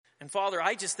And Father,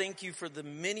 I just thank you for the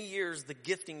many years, the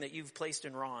gifting that you've placed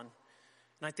in Ron.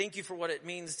 And I thank you for what it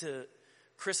means to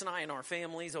Chris and I and our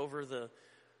families over the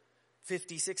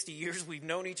 50, 60 years we've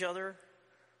known each other.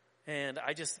 And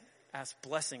I just ask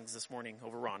blessings this morning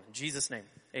over Ron. In Jesus' name,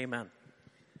 amen.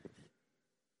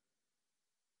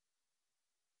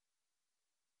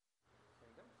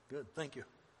 Good, thank you.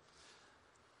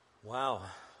 Wow.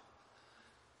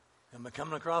 Am I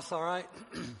coming across all right?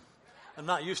 I'm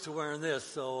not used to wearing this,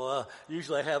 so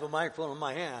usually I have a microphone in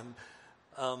my hand.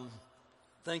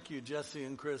 Thank you, Jesse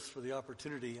and Chris, for the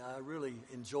opportunity. I really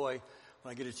enjoy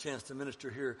when I get a chance to minister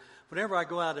here. Whenever I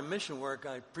go out in mission work,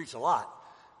 I preach a lot.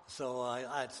 So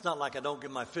it's not like I don't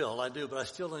get my fill. I do, but I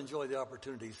still enjoy the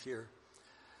opportunities here.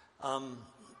 I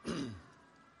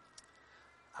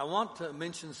want to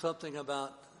mention something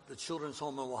about the children's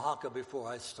home in Oaxaca before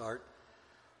I start.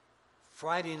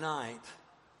 Friday night,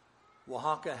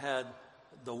 Oaxaca had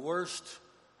the worst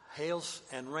hail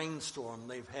and rainstorm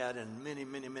they've had in many,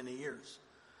 many, many years.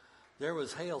 There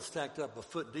was hail stacked up a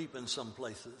foot deep in some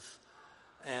places.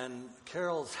 And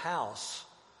Carol's house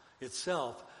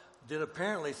itself did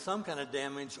apparently some kind of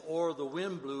damage, or the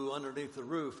wind blew underneath the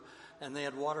roof and they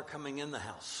had water coming in the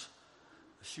house.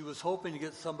 She was hoping to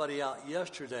get somebody out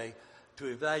yesterday to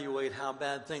evaluate how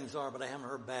bad things are, but I haven't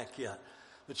heard back yet.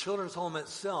 The children's home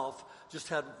itself just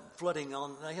had flooding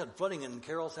they had flooding in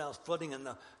Carol's house, flooding in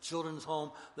the children's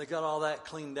home. They got all that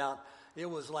cleaned out. It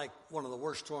was like one of the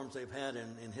worst storms they've had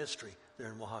in history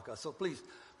there in Oaxaca. So please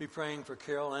be praying for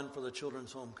Carol and for the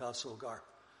children's home, Casa Hogar.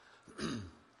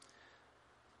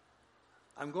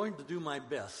 I'm going to do my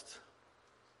best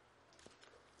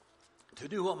to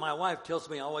do what my wife tells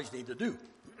me I always need to do.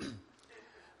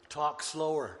 Talk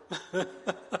slower. I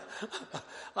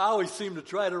always seem to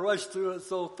try to rush through it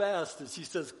so fast. And she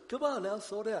says, come on now,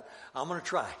 slow down. I'm going to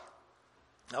try.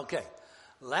 Okay.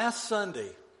 Last Sunday,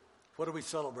 what do we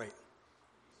celebrate?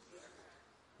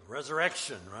 The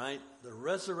resurrection, right? The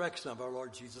resurrection of our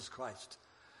Lord Jesus Christ.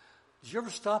 Did you ever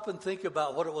stop and think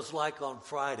about what it was like on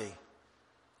Friday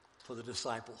for the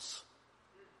disciples?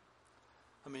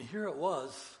 I mean, here it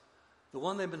was, the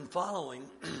one they've been following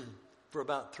for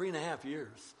about 3.5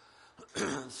 years.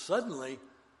 Suddenly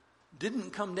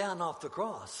didn't come down off the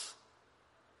cross.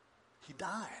 He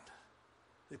died.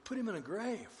 They put him in a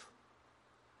grave.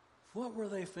 What were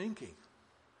they thinking?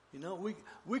 You know,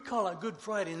 we call it Good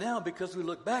Friday now because we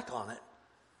look back on it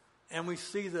and we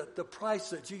see that the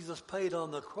price that Jesus paid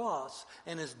on the cross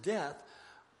and his death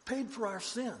paid for our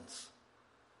sins.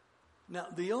 Now,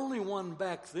 the only one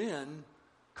back then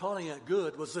calling it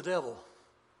good was the devil.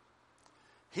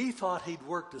 He thought he'd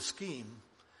worked a scheme.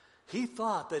 He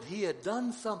thought that he had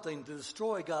done something to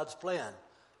destroy God's plan.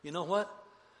 You know what?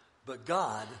 But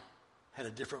God had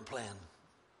a different plan.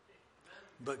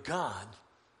 But God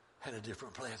had a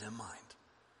different plan in mind.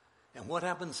 And what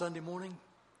happened Sunday morning?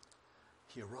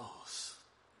 He arose.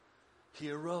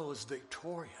 He arose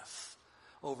victorious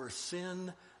over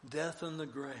sin, death, and the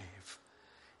grave.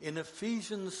 In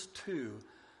Ephesians 2,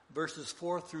 verses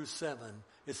 4 through 7,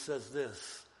 it says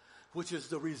this, which is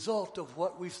the result of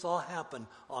what we saw happen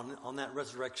on that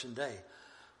resurrection day.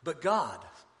 But God,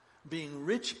 being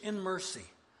rich in mercy,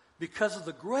 because of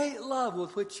the great love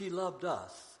with which he loved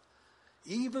us,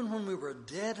 even when we were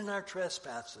dead in our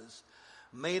trespasses,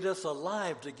 made us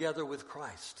alive together with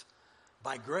Christ.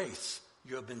 By grace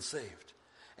you have been saved,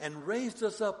 and raised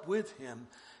us up with him,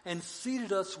 and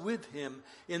seated us with him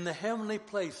in the heavenly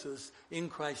places in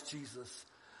Christ Jesus,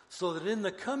 so that in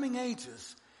the coming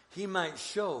ages he might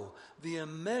show the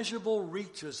immeasurable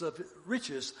riches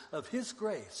of his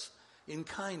grace in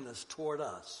kindness toward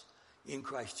us in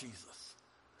Christ Jesus.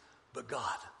 But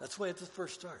God, that's the way it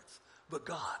first starts. But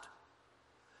God.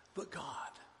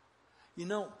 You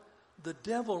know, the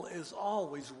devil is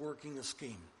always working a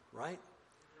scheme, right?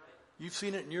 You've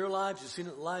seen it in your lives. You've seen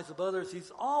it in the lives of others.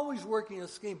 He's always working a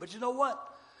scheme. But you know what?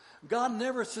 God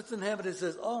never sits in heaven and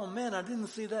says, oh man, I didn't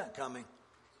see that coming.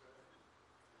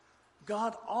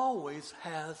 God always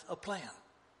has a plan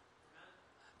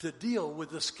to deal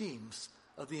with the schemes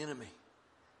of the enemy.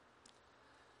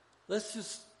 Let's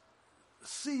just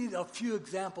see a few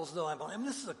examples, though. I mean,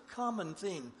 this is a common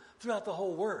theme throughout the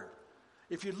whole Word.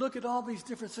 If you look at all these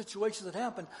different situations that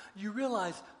happen, you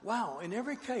realize, wow, in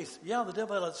every case, yeah, the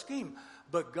devil had a scheme,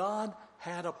 but God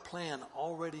had a plan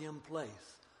already in place.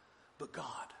 But God.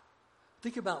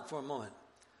 Think about it for a moment.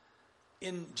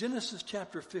 In Genesis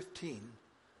chapter 15,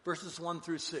 verses 1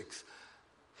 through 6,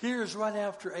 here's right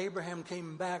after Abraham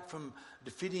came back from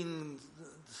defeating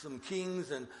some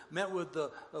kings and met with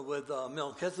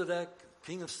Melchizedek,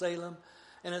 king of Salem.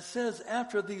 And it says,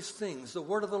 after these things, the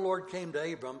word of the Lord came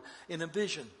to Abram in a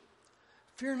vision.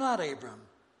 Fear not, Abram,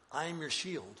 I am your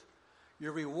shield.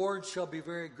 Your reward shall be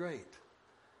very great.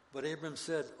 But Abram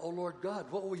said, O Lord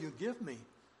God, what will you give me?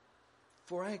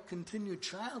 For I continue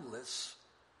childless,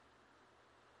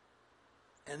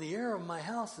 and the heir of my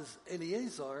house is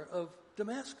Eliezer of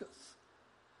Damascus.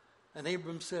 And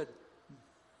Abram said,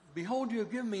 Behold, you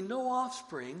have given me no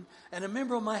offspring, and a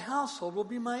member of my household will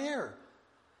be my heir.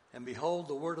 And behold,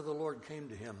 the word of the Lord came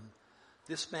to him,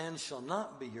 This man shall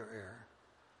not be your heir.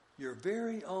 Your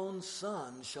very own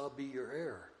son shall be your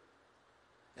heir.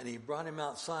 And he brought him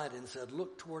outside and said,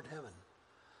 Look toward heaven.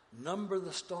 Number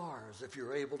the stars, if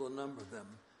you're able to number them.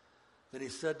 Then he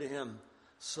said to him,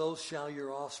 So shall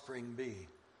your offspring be.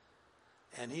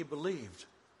 And he believed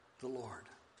the Lord,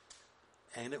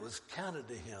 and it was counted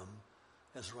to him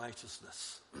as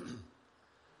righteousness.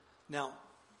 Now,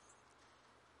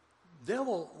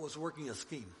 devil was working a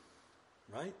scheme,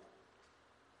 right?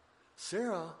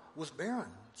 Sarah was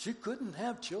barren. She couldn't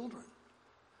have children.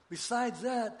 Besides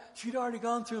that, she'd already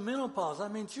gone through menopause. I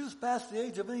mean, she was past the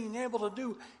age of being able to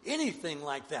do anything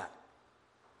like that.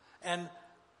 And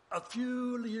a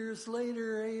few years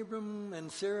later, Abram and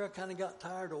Sarah kind of got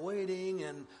tired of waiting,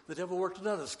 and the devil worked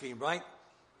another scheme, right?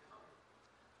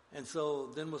 And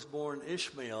so then was born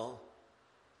Ishmael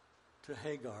to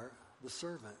Hagar, the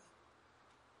servant.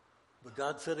 But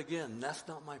God said again, that's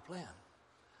not my plan.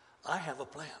 I have a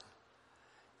plan.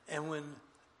 And when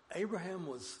Abraham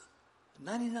was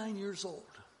 99 years old,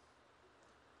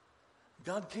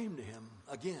 God came to him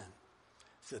again.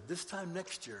 Said, this time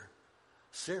next year,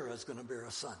 Sarah's going to bear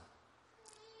a son.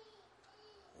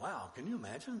 Wow, can you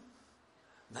imagine?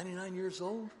 99 years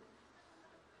old?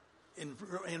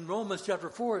 In Romans chapter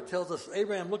 4, it tells us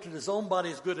Abraham looked at his own body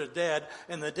as good as dead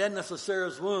and the deadness of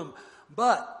Sarah's womb,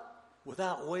 but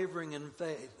without wavering in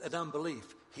faith and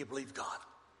unbelief, he believed God.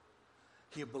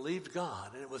 He believed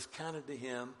God, and it was counted to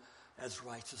him as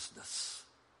righteousness.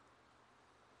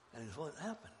 And it's what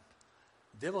happened.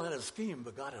 The devil had a scheme,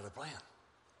 but God had a plan.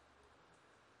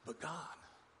 But God.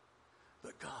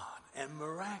 And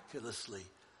miraculously,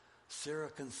 Sarah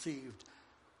conceived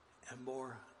and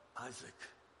bore Isaac.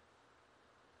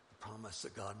 The promise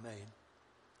that God made.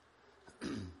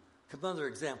 A couple other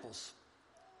examples.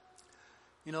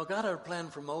 You know, God had a plan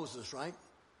for Moses, right?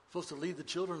 Supposed to lead the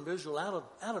children of Israel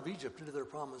out of Egypt into their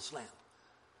promised land.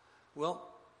 Well,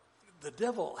 the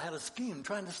devil had a scheme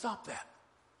trying to stop that.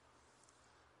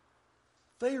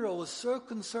 Pharaoh was so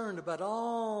concerned about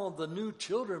all the new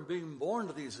children being born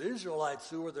to these Israelites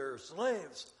who were their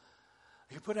slaves.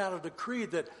 He put out a decree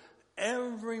that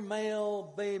every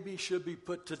male baby should be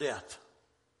put to death.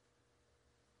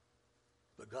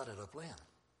 But God had a plan.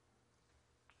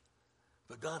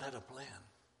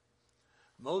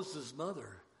 Moses'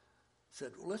 mother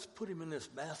said, well, let's put him in this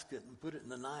basket and put it in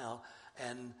the Nile.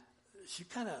 And she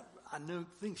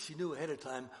think she knew ahead of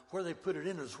time where they put it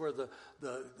in is where the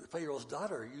Pharaoh's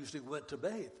daughter usually went to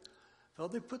bathe. So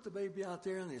they put the baby out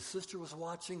there, and his sister was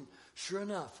watching. Sure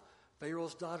enough,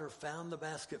 Pharaoh's daughter found the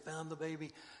basket, found the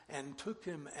baby, and took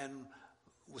him and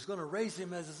was going to raise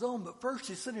him as his own. But first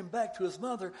she sent him back to his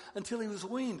mother until he was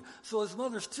weaned. So his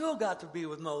mother still got to be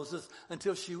with Moses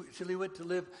until he went to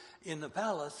live in the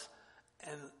palace.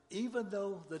 And even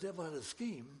though the devil had a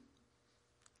scheme,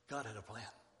 God had a plan.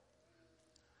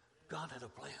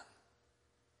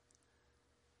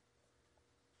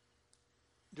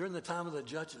 During the time of the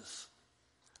judges,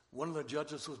 one of the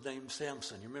judges was named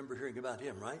Samson. You remember hearing about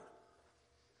him, right?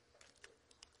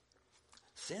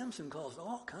 Samson caused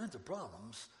all kinds of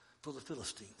problems for the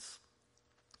Philistines.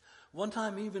 One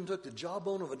time he even took the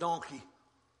jawbone of a donkey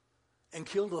and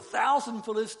killed 1,000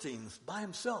 Philistines by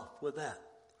himself with that.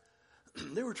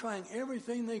 They were trying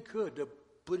everything they could to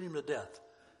put him to death.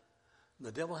 And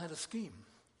the devil had a scheme.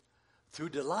 Through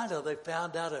Delilah, they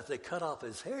found out if they cut off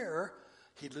his hair,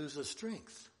 he'd lose his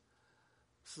strength.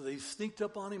 So they sneaked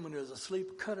up on him when he was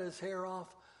asleep, cut his hair off,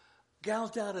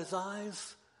 gouged out his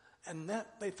eyes, and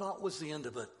that they thought was the end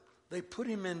of it. They put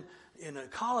him in a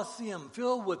coliseum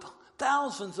filled with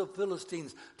thousands of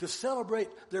Philistines to celebrate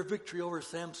their victory over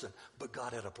Samson. But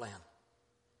God had a plan.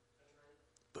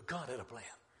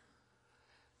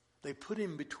 They put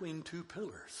him between two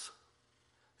pillars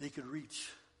that he could reach.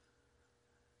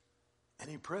 And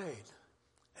he prayed,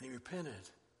 and he repented,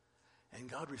 and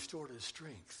God restored his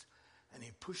strength. And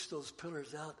he pushed those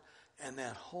pillars out, and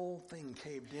that whole thing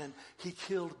caved in. He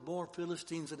killed more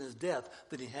Philistines in his death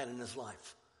than he had in his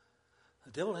life.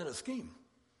 The devil had a scheme,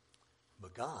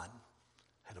 but God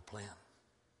had a plan.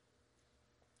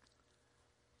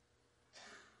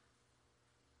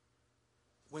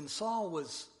 When Saul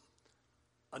was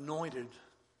anointed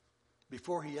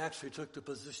before he actually took the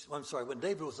position, when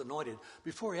David was anointed,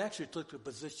 before he actually took the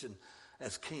position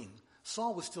as king,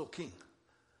 Saul was still king.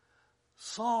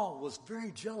 Saul was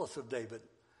very jealous of David,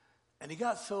 and he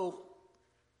got so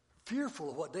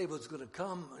fearful of what David was going to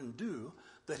come and do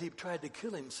that he tried to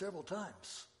kill him several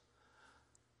times.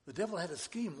 The devil had a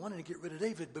scheme wanting to get rid of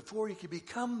David before he could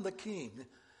become the king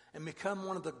and become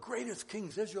one of the greatest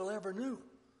kings Israel ever knew.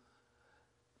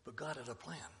 But God had a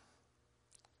plan.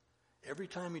 Every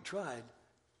time he tried,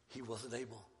 he wasn't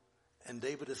able. And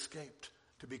David escaped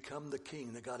to become the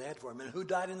king that God had for him. And who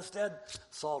died instead?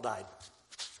 Saul died.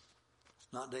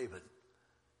 Not David.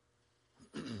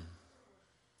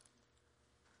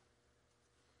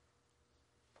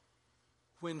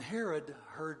 When Herod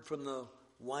heard from the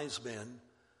wise men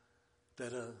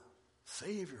that a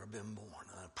Savior had been born,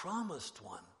 a promised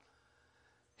one,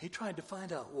 he tried to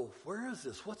find out, well, where is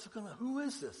this? Who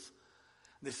is this?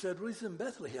 And they said, well, he's in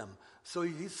Bethlehem. So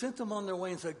he sent them on their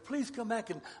way and said, please come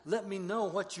back and let me know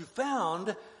what you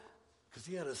found, because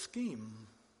he had a scheme.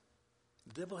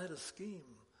 The devil had a scheme.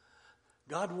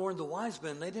 God warned the wise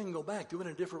men. They didn't go back. They went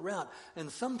a different route.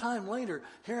 And sometime later,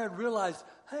 Herod realized,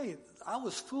 hey, I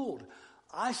was fooled.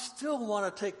 I still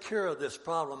want to take care of this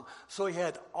problem. So he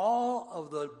had all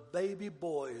of the baby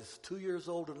boys, 2 years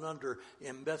old and under,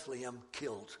 in Bethlehem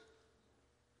killed.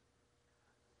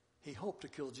 He hoped to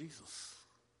kill Jesus.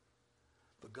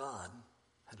 But God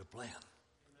had a plan.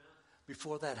 Amen.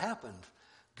 Before that happened,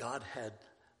 God had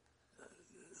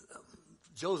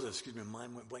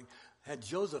mine went blank, had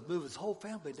Joseph move his whole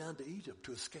family down to Egypt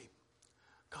to escape.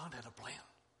 God had a plan.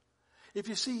 If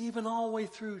you see, even all the way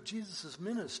through Jesus'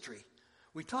 ministry,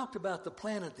 we talked about the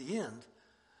plan at the end,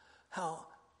 how,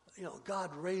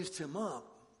 God raised him up,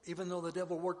 even though the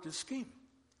devil worked his scheme.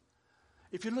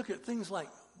 If you look at things like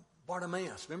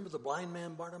Bartimaeus, remember the blind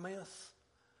man Bartimaeus?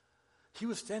 He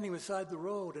was standing beside the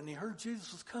road, and he heard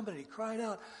Jesus was coming. He cried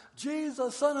out,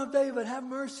 Jesus, Son of David, have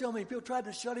mercy on me. People tried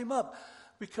to shut him up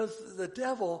because the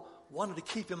devil wanted to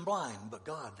keep him blind, but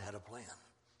God had a plan.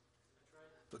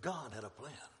 But God had a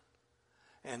plan.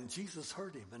 And Jesus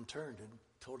heard him and turned and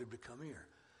told him to come here.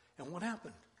 And what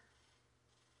happened?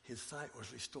 His sight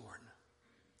was restored.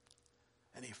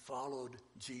 And he followed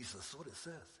Jesus. That's what it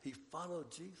says. He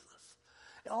followed Jesus.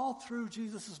 All through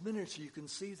Jesus' ministry, you can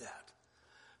see that.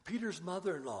 Peter's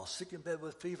mother-in-law, sick in bed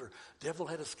with fever. Devil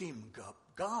had a scheme.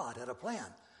 God had a plan.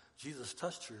 Jesus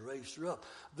touched her, raised her up.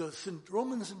 The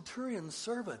Roman centurion's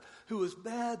servant who was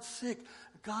bad, sick,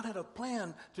 God had a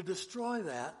plan to destroy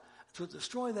that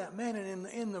man, and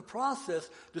in the process,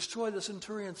 destroy the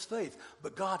centurion's faith.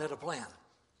 But God had a plan.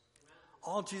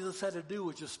 All Jesus had to do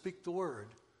was just speak the word,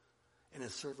 and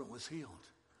his servant was healed.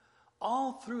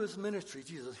 All through his ministry,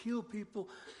 Jesus healed people,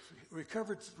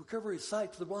 recovered his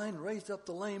sight to the blind, raised up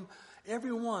the lame.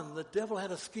 Everyone, the devil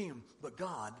had a scheme, but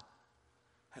God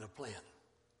had a plan.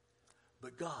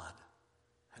 But God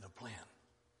had a plan.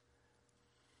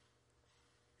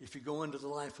 If you go into the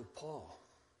life of Paul,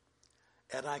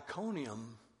 at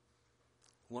Iconium,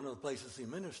 one of the places he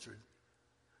ministered,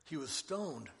 he was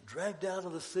stoned, dragged out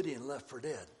of the city, and left for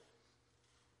dead.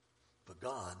 But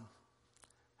God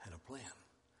had a plan.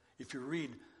 If you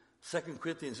read 2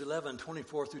 Corinthians 11,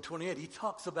 24 through 28, he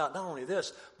talks about not only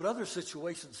this, but other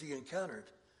situations he encountered.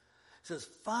 It says,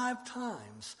 5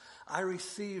 times I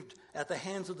received at the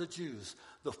hands of the Jews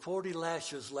the 40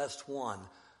 lashes less one.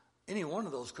 Any one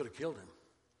of those could have killed him.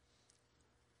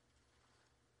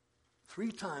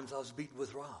 3 times I was beaten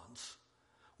with rods.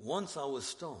 Once I was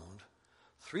stoned.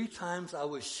 3 times I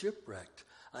was shipwrecked.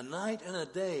 A night and a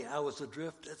day I was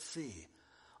adrift at sea.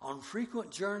 On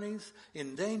frequent journeys,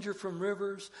 in danger from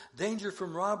rivers, danger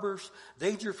from robbers,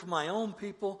 danger from my own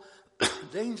people,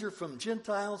 danger from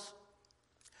Gentiles,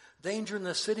 danger in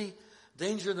the city,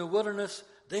 danger in the wilderness,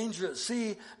 danger at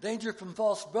sea, danger from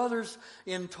false brothers,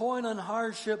 in toil and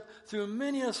hardship, through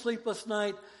many a sleepless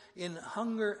night, in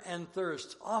hunger and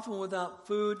thirst, often without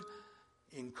food,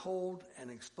 in cold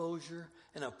and exposure,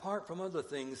 and apart from other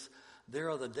things, there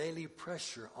are the daily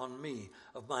pressure on me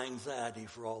of my anxiety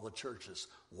for all the churches.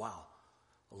 Wow.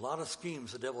 A lot of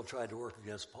schemes the devil tried to work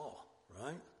against Paul,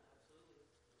 right?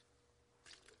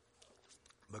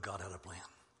 But God had a plan.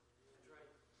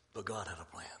 But God had a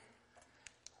plan.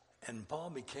 And Paul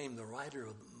became the writer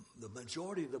of the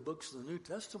majority of the books of the New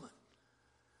Testament.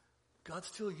 God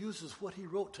still uses what he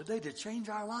wrote today to change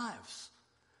our lives.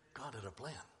 God had a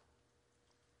plan.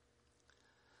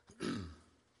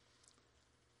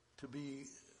 To be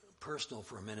personal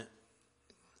for a minute,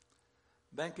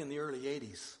 back in the early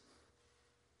 80s,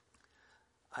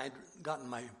 I had gotten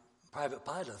my private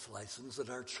pilot's license, and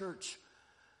our church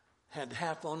had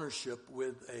half ownership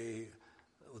with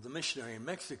with a missionary in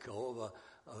Mexico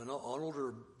of an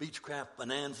older Beechcraft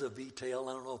Bonanza V-tail.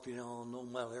 I don't know if you all know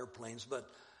about airplanes, but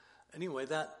anyway,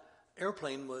 that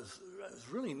airplane was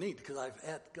really neat because I've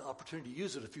had the opportunity to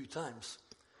use it a few times.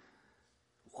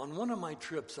 On one of my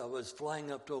trips, I was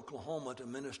flying up to Oklahoma to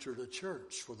minister to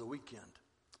church for the weekend.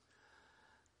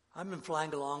 I've been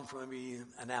flying along for maybe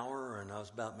an hour, and I was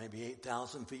about maybe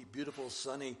 8,000 feet, beautiful,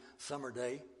 sunny summer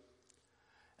day.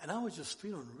 And I was just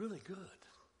feeling really good.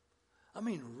 I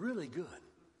mean, really good.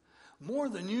 More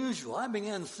than usual. I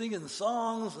began singing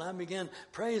songs, and I began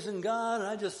praising God, and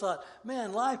I just thought,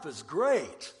 man, life is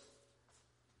great.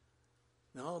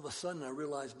 Then all of a sudden, I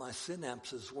realized my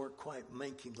synapses weren't quite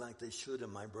making like they should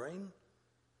in my brain.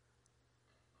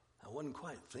 I wasn't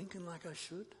quite thinking like I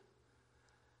should.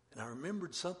 And I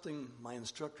remembered something my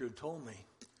instructor had told me.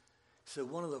 He said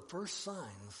one of the first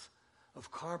signs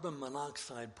of carbon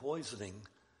monoxide poisoning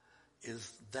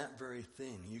is that very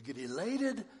thing. You get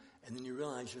elated, and then you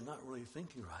realize you're not really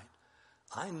thinking right.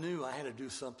 I knew I had to do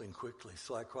something quickly,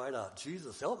 so I cried out,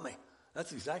 Jesus, help me.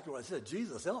 That's exactly what I said,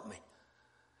 Jesus, help me.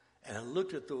 And I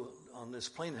looked at on this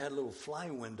plane, it had a little fly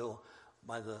window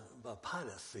by the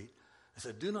pilot's seat. I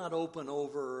said, do not open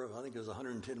over, I think it was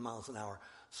 110 miles an hour.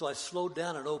 So I slowed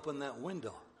down and opened that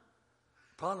window.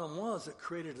 Problem was, it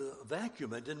created a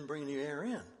vacuum. It didn't bring any air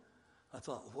in. I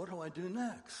thought, what do I do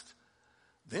next?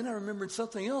 Then I remembered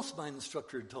something else my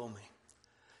instructor had told me.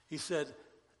 He said,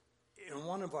 in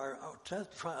one of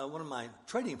my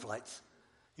trading flights,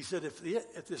 he said,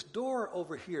 if this door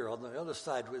over here on the other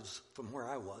side was from where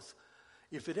I was,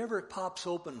 if it ever pops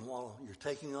open while you're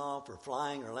taking off or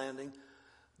flying or landing,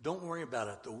 don't worry about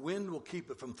it. The wind will keep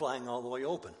it from flying all the way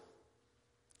open.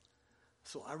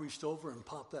 So I reached over and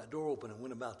popped that door open and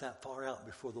went about that far out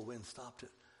before the wind stopped it.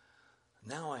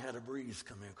 Now I had a breeze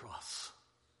coming across.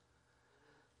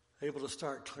 Able to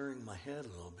start clearing my head a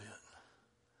little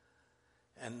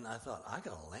bit. And I thought, I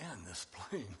got to land this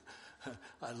plane.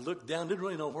 I looked down, didn't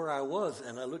really know where I was,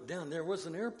 and I looked down. There was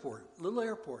an airport, little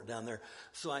airport down there.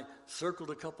 So I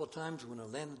circled a couple of times. When I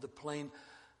landed the plane,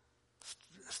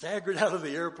 staggered out of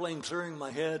the airplane, clearing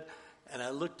my head, and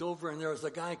I looked over, and there was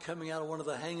a guy coming out of one of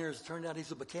the hangars. Turned out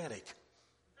he's a mechanic.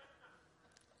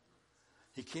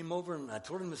 He came over, and I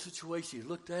told him the situation. He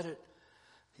looked at it.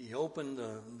 He opened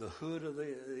the hood of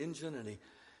the engine, and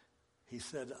he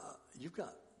said, you've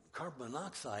got carbon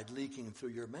monoxide leaking through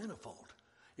your manifold.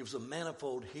 It was a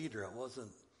manifold heater. It wasn't,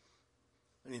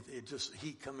 it just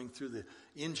heat coming through the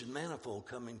engine manifold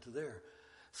coming to there.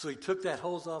 So he took that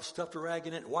hose off, stuffed a rag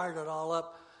in it, wired it all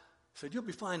up, said, you'll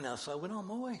be fine now. So I went on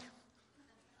my way.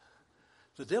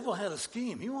 The devil had a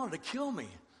scheme. He wanted to kill me.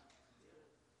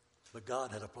 But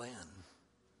God had a plan.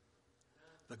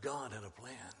 But God had a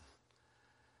plan.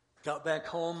 Got back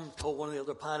home, told one of the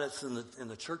other pilots in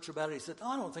the church about it. He said,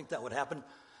 I don't think that would happen.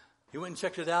 He went and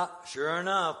checked it out. Sure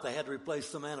enough, they had to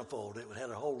replace the manifold. It had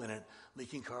a hole in it,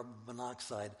 leaking carbon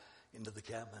monoxide into the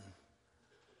cabin.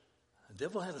 The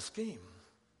devil had a scheme,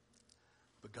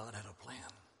 but God had a plan.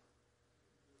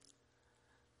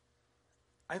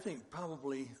 I think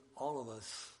probably all of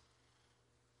us,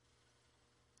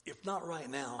 if not right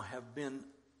now, have been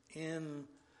in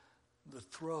the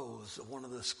throes of one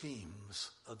of the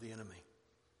schemes of the enemy.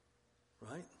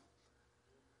 Right?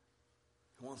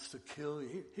 He wants to kill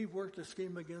you. He worked a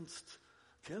scheme against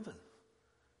Kevin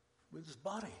with his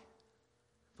body.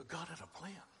 But God had a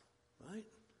plan. Right?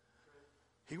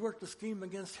 He worked a scheme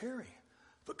against Harry.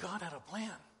 But God had a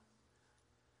plan.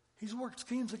 He's worked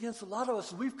schemes against a lot of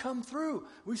us. We've come through.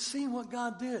 We've seen what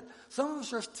God did. Some of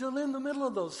us are still in the middle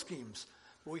of those schemes.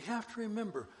 But we have to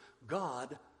remember,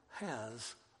 God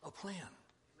has a plan.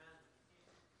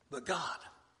 But God.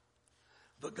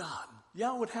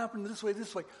 Yeah, it would happen this way,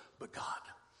 but God.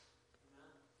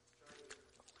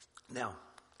 Now,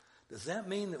 does that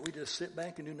mean that we just sit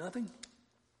back and do nothing?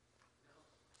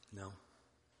 No.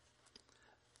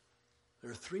 There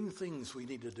are three things we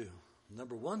need to do.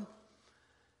 Number one,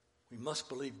 we must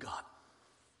believe God.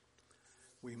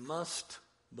 We must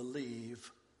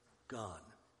believe God.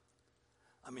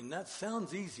 I mean, that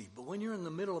sounds easy, but when you're in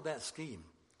the middle of that scheme,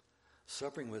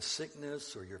 suffering with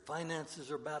sickness, or your finances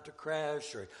are about to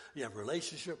crash, or you have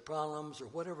relationship problems, or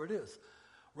whatever it is,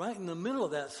 right in the middle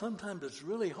of that, sometimes it's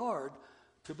really hard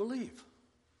to believe.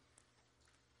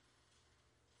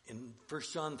 In 1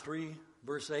 John 3,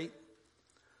 verse 8,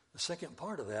 the second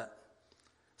part of that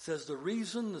says, the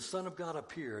reason the Son of God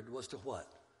appeared was to what?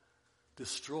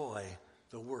 Destroy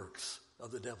the works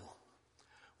of the devil.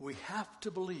 We have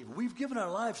to believe. We've given our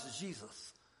lives to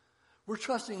Jesus. We're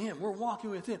trusting Him. We're walking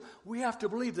with Him. We have to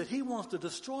believe that He wants to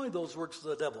destroy those works of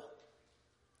the devil.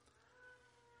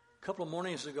 A couple of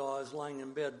mornings ago, I was lying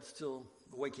in bed, still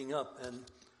waking up, and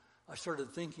I started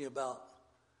thinking about,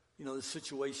 the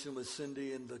situation with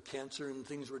Cindy and the cancer and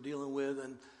things we're dealing with,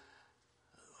 and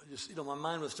just, my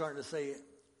mind was starting to say,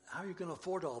 how are you going to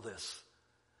afford all this?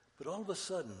 But all of a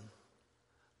sudden,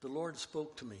 the Lord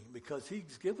spoke to me, because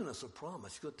He's given us a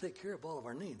promise. He's going to take care of all of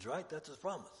our needs, right? That's His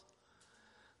promise.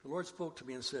 The Lord spoke to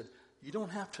me and said, you don't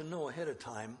have to know ahead of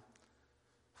time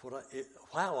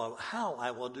how I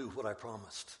will do what I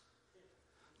promised.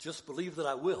 Just believe that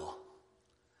I will,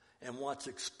 and watch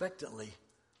expectantly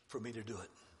for me to do it.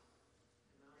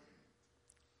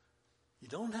 You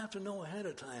don't have to know ahead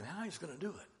of time how He's going to do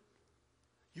it.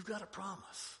 You've got a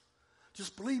promise.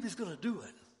 Just believe He's going to do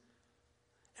it,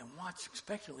 and watch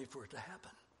expectantly for it to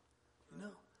happen.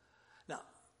 Now,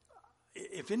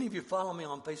 if any of you follow me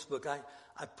on Facebook,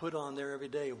 I put on there every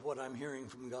day what I'm hearing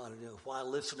from God while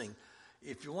listening.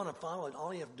 If you want to follow it,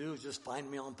 all you have to do is just find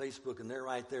me on Facebook, and they're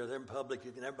right there. They're in public.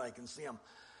 Everybody can see them.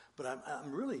 But I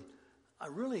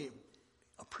really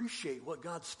appreciate what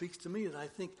God speaks to me, and I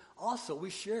think also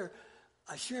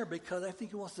I share because I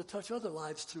think He wants to touch other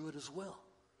lives through it as well.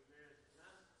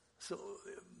 So,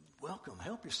 welcome.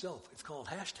 Help yourself. It's called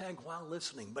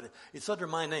 #WhileListening, but it's under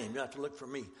my name. You have to look for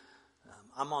me.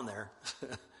 I'm on there.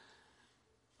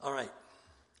 All right.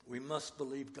 We must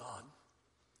believe God.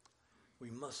 We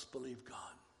must believe God.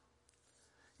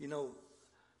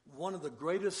 One of the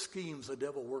greatest schemes the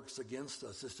devil works against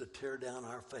us is to tear down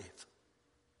our faith.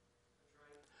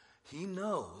 He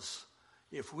knows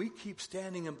if we keep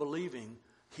standing and believing,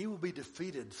 he will be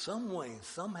defeated some way,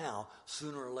 somehow,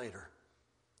 sooner or later.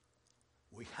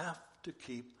 We have to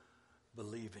keep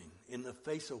believing in the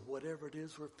face of whatever it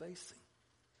is we're facing.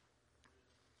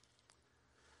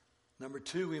 Number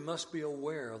 2, we must be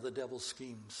aware of the devil's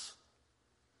schemes.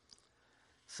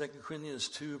 2 Corinthians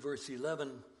 2, verse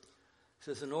 11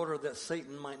 says, in order that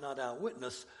Satan might not outwit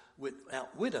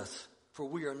us, for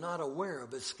we are not aware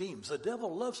of his schemes. The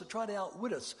devil loves to try to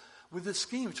outwit us with his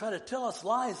schemes, try to tell us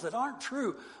lies that aren't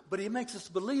true, but he makes us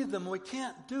believe them. We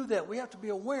can't do that. We have to be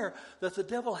aware that the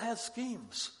devil has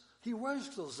schemes. He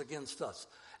wrestles against us.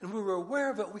 And when we're aware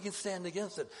of it, we can stand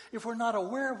against it. If we're not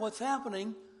aware of what's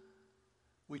happening,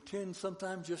 we tend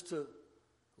sometimes just to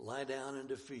lie down in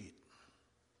defeat.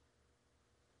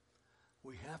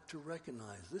 We have to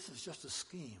recognize this is just a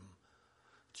scheme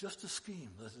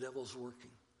that the devil's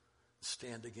working.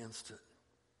 Stand against it.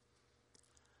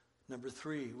 Number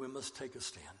 3, we must take a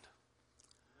stand.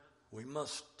 We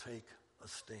must take a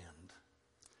stand.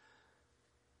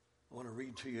 I want to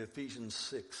read to you Ephesians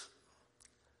 6,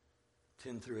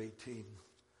 10 through 18.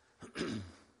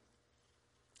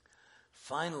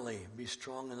 Finally, be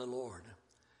strong in the Lord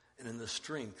and in the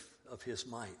strength of his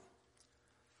might.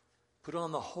 Put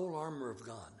on the whole armor of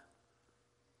God,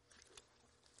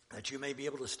 that you may be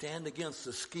able to stand against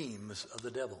the schemes of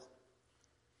the devil.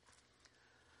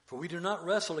 For we do not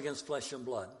wrestle against flesh and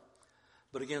blood,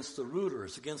 but against the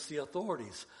rulers, against the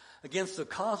authorities, against the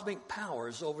cosmic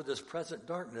powers over this present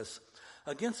darkness,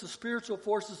 against the spiritual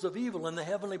forces of evil in the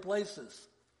heavenly places.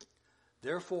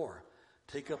 Therefore,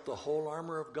 take up the whole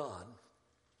armor of God,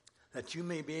 that you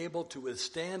may be able to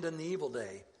withstand in the evil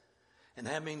day, and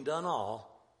having done all,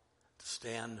 to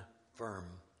stand firm.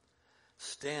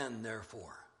 Stand,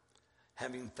 therefore,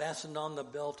 having fastened on the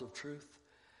belt of truth,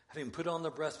 having put on the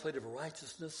breastplate of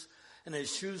righteousness, and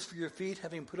as shoes for your feet,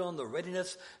 having put on the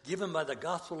readiness given by the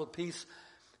gospel of peace.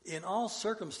 In all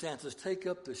circumstances, take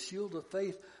up the shield of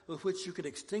faith with which you can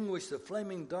extinguish the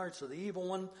flaming darts of the evil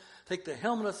one. Take the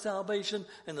helmet of salvation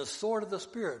and the sword of the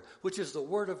Spirit, which is the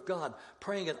word of God,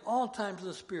 praying at all times in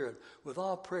the Spirit with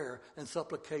all prayer and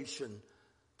supplication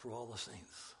for all the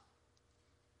saints.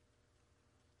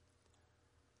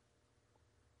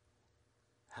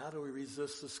 How do we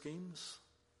resist the schemes?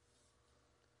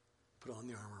 Put on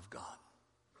the armor of God.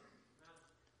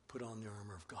 Put on the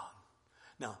armor of God.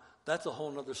 Now, that's a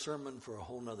whole other sermon for a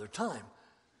whole other time.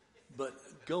 But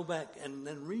go back and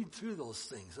then read through those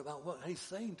things about what he's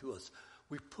saying to us.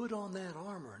 We put on that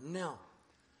armor. Now,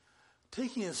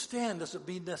 taking a stand doesn't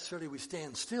mean necessarily we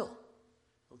stand still.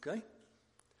 Okay?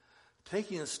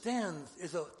 Taking a stand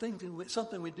is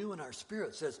something we do in our spirit.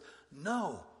 It says,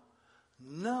 no,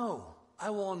 I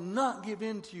will not give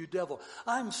in to you, devil.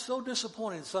 I'm so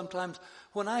disappointed sometimes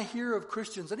when I hear of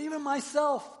Christians, and even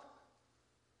myself,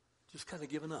 just kind of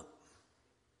giving up.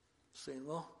 Saying,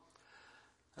 well,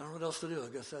 I don't know what else to do. I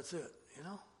guess that's it,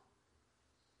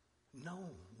 No,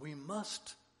 we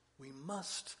must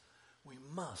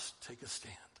take a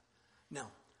stand. Now,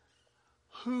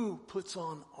 who puts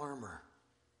on armor?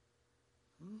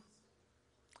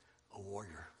 A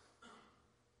warrior.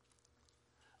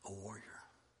 A warrior.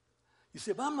 You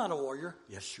say, but I'm not a warrior.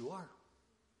 Yes, you are.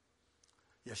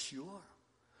 Yes, you are.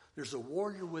 There's a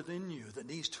warrior within you that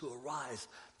needs to arise,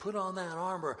 put on that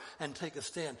armor, and take a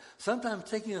stand. Sometimes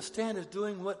taking a stand is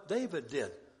doing what David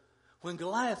did when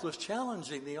Goliath was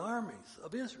challenging the armies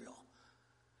of Israel.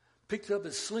 Picked up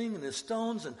his sling and his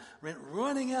stones and went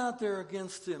running out there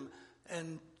against him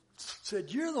and said,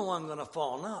 "You're the one going to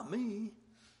fall, not me."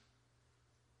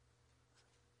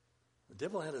 The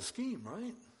devil had a scheme,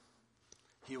 right?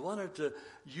 He wanted to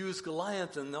use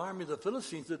Goliath and the army of the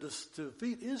Philistines to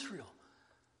defeat Israel.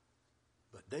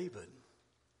 But David,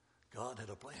 God had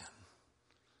a plan.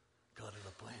 God had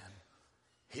a plan.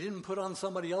 He didn't put on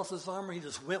somebody else's armor. He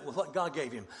just went with what God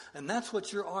gave him. And that's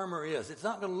what your armor is. It's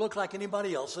not going to look like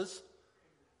anybody else's.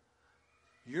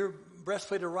 Your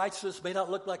breastplate of righteousness may not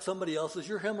look like somebody else's.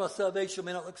 Your helmet of salvation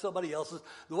may not look like somebody else's.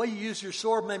 The way you use your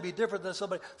sword may be different than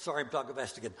somebody. Sorry, I'm talking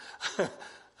fast again.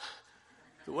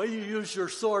 The way you use your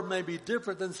sword may be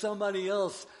different than somebody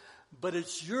else. But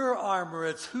it's your armor.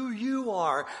 It's who you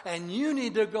are. And you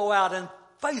need to go out and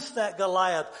face that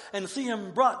Goliath and see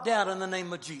him brought down in the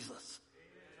name of Jesus.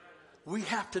 We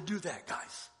have to do that,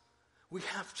 guys. We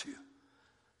have to.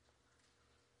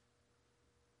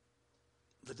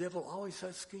 The devil always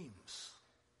has schemes.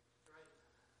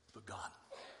 But God.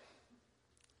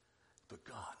 But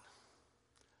God.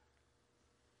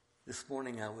 This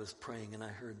morning I was praying and I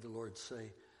heard the Lord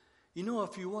say, "You know,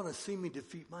 if you want to see me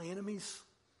defeat my enemies,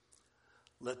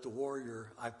 let the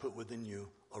warrior I put within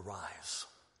you arise."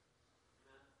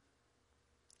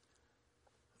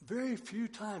 Very few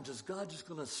times is God just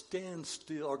going to stand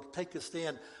still or take a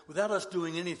stand without us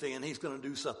doing anything and he's going to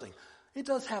do something. It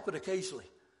does happen occasionally.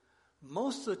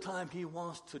 Most of the time he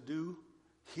wants to do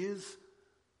his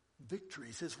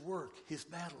victories, his work, his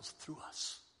battles through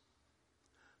us.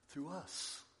 Through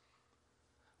us.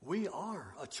 We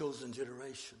are a chosen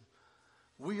generation.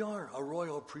 We are a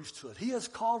royal priesthood. He has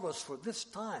called us for this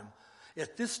time.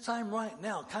 At this time right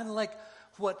now, kind of like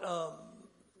what,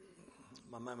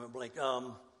 my mind went blank,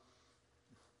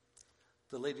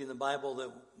 the lady in the Bible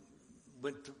that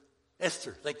went to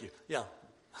Esther. Thank you. Yeah.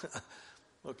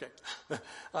 Okay.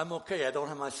 I'm okay. I don't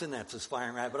have my synapses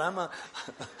firing right, but I'm a...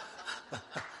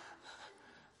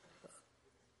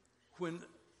 When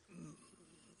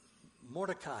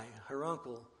Mordecai, her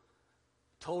uncle,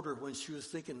 told her when she was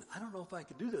thinking, "I don't know if I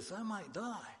could do this. I might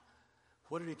die."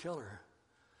 What did he tell her?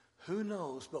 "Who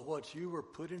knows but what you were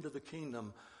put into the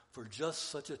kingdom for just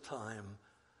such a time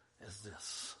as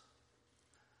this."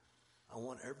 I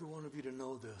want every one of you to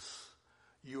know this.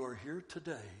 You are here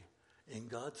today in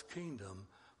God's kingdom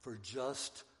for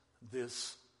just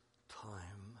this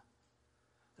time.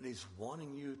 And he's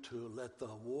wanting you to let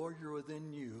the warrior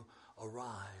within you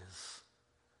arise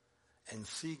and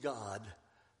see God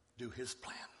do his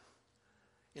plan.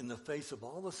 In the face of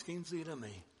all the schemes of the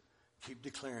enemy, keep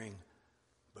declaring,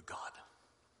 "But God."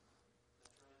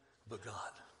 But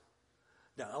God.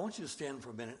 Now, I want you to stand for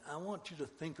a minute. I want you to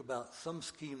think about some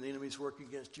scheme the enemy's working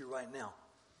against you right now.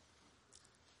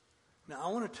 Now,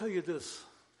 I want to tell you this.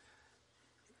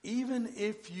 Even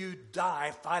if you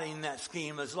die fighting that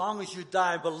scheme, as long as you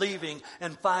die believing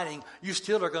and fighting, you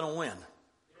still are going to win.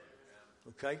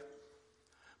 Okay?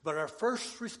 But our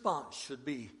first response should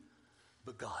be,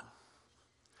 "But God."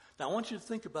 Now, I want you to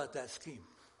think about that scheme.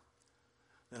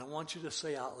 Then I want you to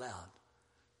say out loud,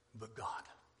 "But God."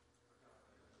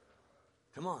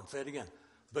 Come on, say it again.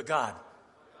 "But God."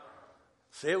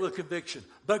 Say it with conviction.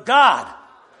 "But God."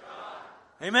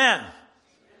 Amen.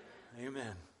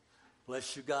 Amen.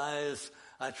 Bless you guys.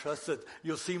 I trust that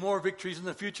you'll see more victories in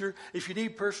the future. If you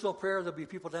need personal prayer, there'll be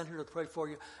people down here to pray for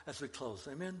you as we close.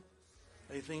 Amen.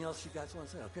 Anything else you guys want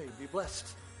to say? Okay, be blessed.